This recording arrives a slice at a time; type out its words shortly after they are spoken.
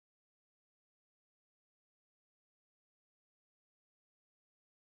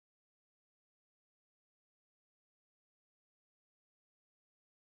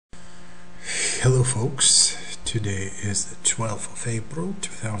Hello folks, today is the 12th of April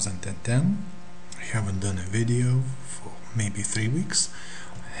 2010. I haven't done a video for maybe 3 weeks.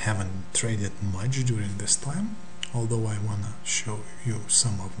 I haven't traded much during this time, although I wanna show you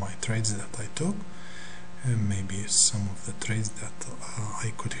some of my trades that I took and maybe some of the trades that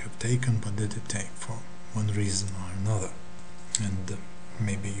I could have taken but didn't take for one reason or another, and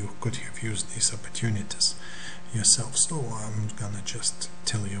maybe you could have used these opportunities yourself. So I'm gonna just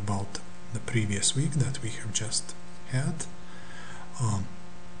tell you about the previous week that we have just had.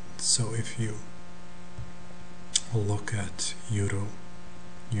 So if you look at Euro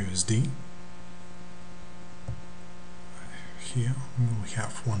USD, here we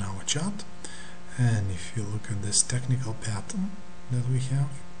have 1 hour chart, and if you look at this technical pattern that we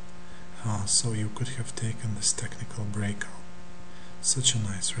have, so you could have taken this technical breakout, such a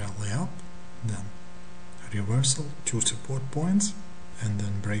nice rally up, then reversal, 2 support points, and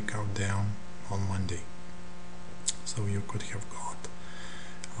then breakout down on Monday. So you could have got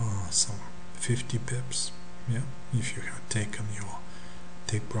some 50 pips, yeah, if you had taken your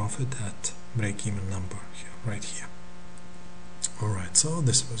take profit at break-even number here, right here. Alright, so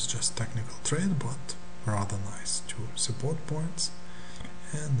this was just technical trade, but rather nice. 2 support points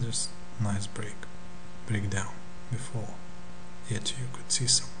and just nice breakdown. Before it you could see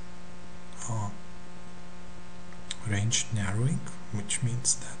some range narrowing, which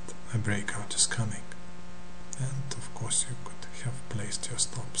means that a breakout is coming, and of course you could have placed your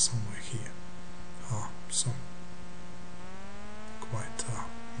stop somewhere here. So quite a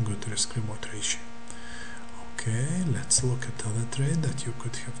good risk-reward ratio. Okay, let's look at other trade that you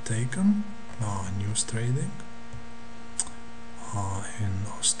could have taken. News trading in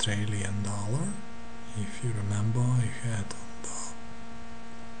Australian dollar. If you remember,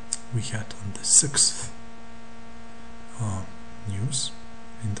 we had on the 6th news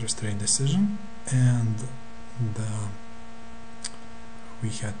interest rate decision, and we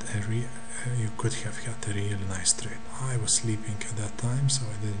had you could have had a really nice trade. I was sleeping at that time, so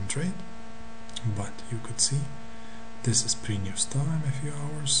I didn't trade, but you could see this is pre-news time, a few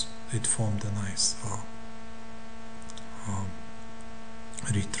hours. It formed a nice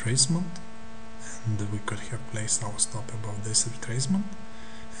retracement, and we could have placed our stop above this retracement,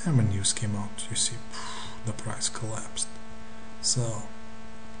 and when news came out, you see the price collapsed. So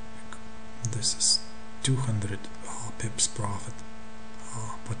this is 200 pips profit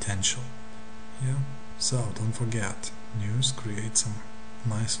potential, yeah. So don't forget, news creates some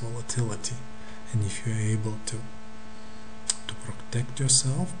nice volatility, and if you are able to protect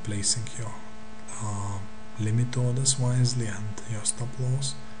yourself, placing your limit orders wisely and your stop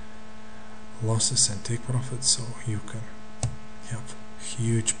losses and take profits, so you can have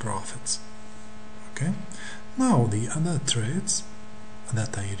huge profits. Okay, now the other trades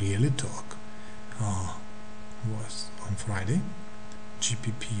that I really took was on Friday,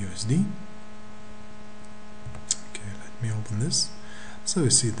 GBP USD. Okay, let me open this. So you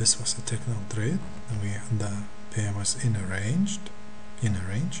see, this was a technical trade. The pair was in a range,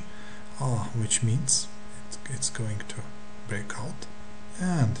 which means it's going to break out,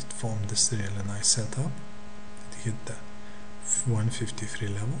 and it formed this really nice setup. It hit the 153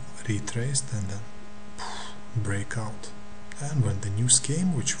 level, retraced, and then breakout. And when the news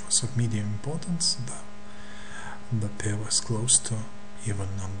came, which was of medium importance, the pair was close to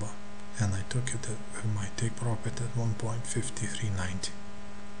even number, and I took it at my take profit at 1.5390.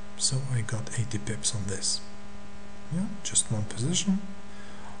 So I got 80 pips on this. Yeah, just one position.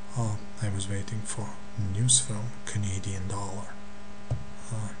 I was waiting for news from Canadian dollar,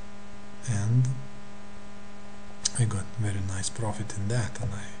 and I got very nice profit in that,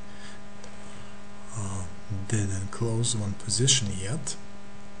 and I didn't close one position yet.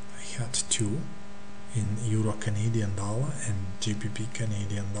 I had 2 in Euro Canadian dollar and GBP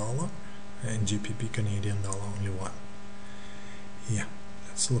Canadian dollar, and GBP Canadian dollar only 1. Yeah,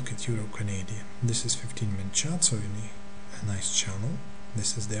 let's look at Euro Canadian. This is 15-minute chart, so you need a nice channel.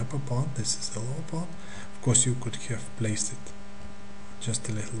 This is the upper part, this is the lower part. Of course you could have placed it just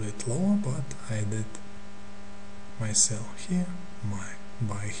a little bit lower, but I did my sell here, my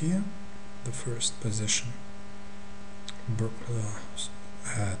buy here. The first position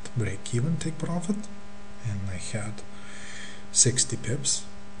at break-even take profit, and I had 60 pips,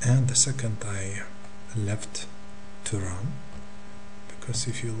 and the second I left to run, because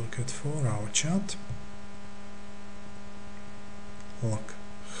if you look at 4-hour chart, look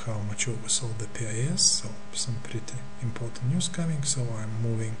how much oversold the pair is. So some pretty important news coming, so I'm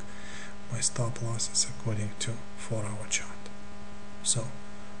moving my stop losses according to 4-hour chart. So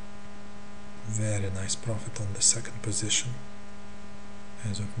very nice profit on the second position.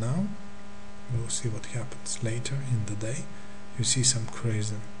 As of now, we'll see what happens later in the day. You see some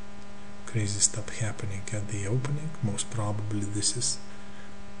crazy stuff happening at the opening. Most probably this is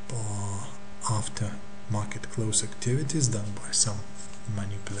after market close activities done by some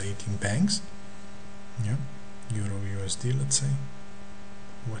manipulating banks. Yeah, Euro USD, let's say.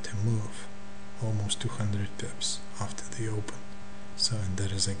 What a move, almost 200 pips after the open. So, and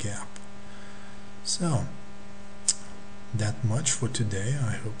there is a gap. So that much for today.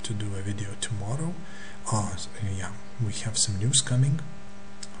 I hope to do a video tomorrow. Yeah, we have some news coming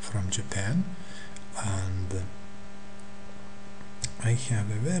from Japan, and I have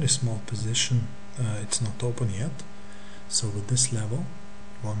a very small position. It's not open yet, so with this level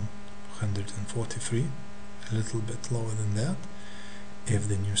 143, a little bit lower than that, if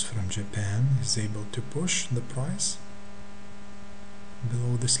the news from Japan is able to push the price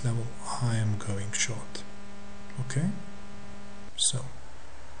below this level, I am going short. Okay, so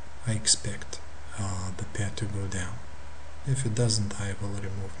I expect the pair to go down. If it doesn't, I will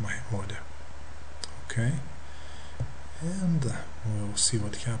remove my order. Okay, and we'll see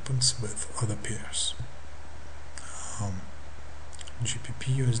what happens with other pairs.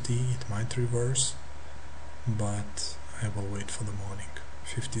 GBP USD, it might reverse, but I will wait for the morning.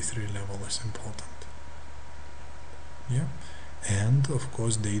 53 level is important. Yeah, and of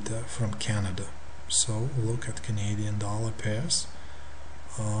course data from Canada. So look at Canadian dollar pairs.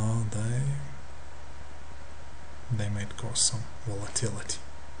 They might cause some volatility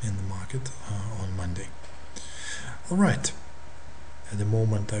in the market on Monday. Alright, at the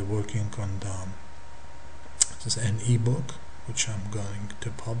moment I'm working on an ebook which I'm going to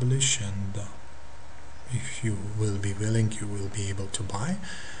publish, and if you will be willing, you will be able to buy.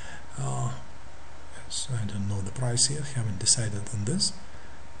 Yes, I don't know the price yet, haven't decided on this.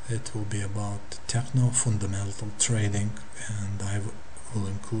 It will be about techno fundamental trading, and I will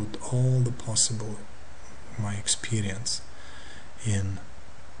include all the possible my experience in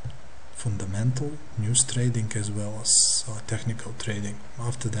fundamental news trading as well as technical trading.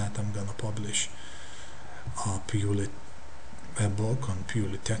 After that I'm gonna publish a book on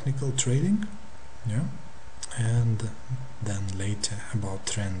purely technical trading, yeah, and then later about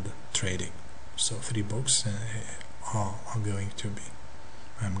trend trading. So 3 books are going to be,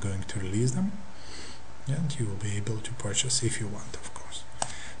 I'm going to release them, and you will be able to purchase if you want, of course.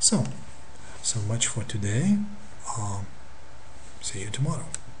 So much for today. See you tomorrow.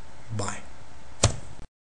 Bye.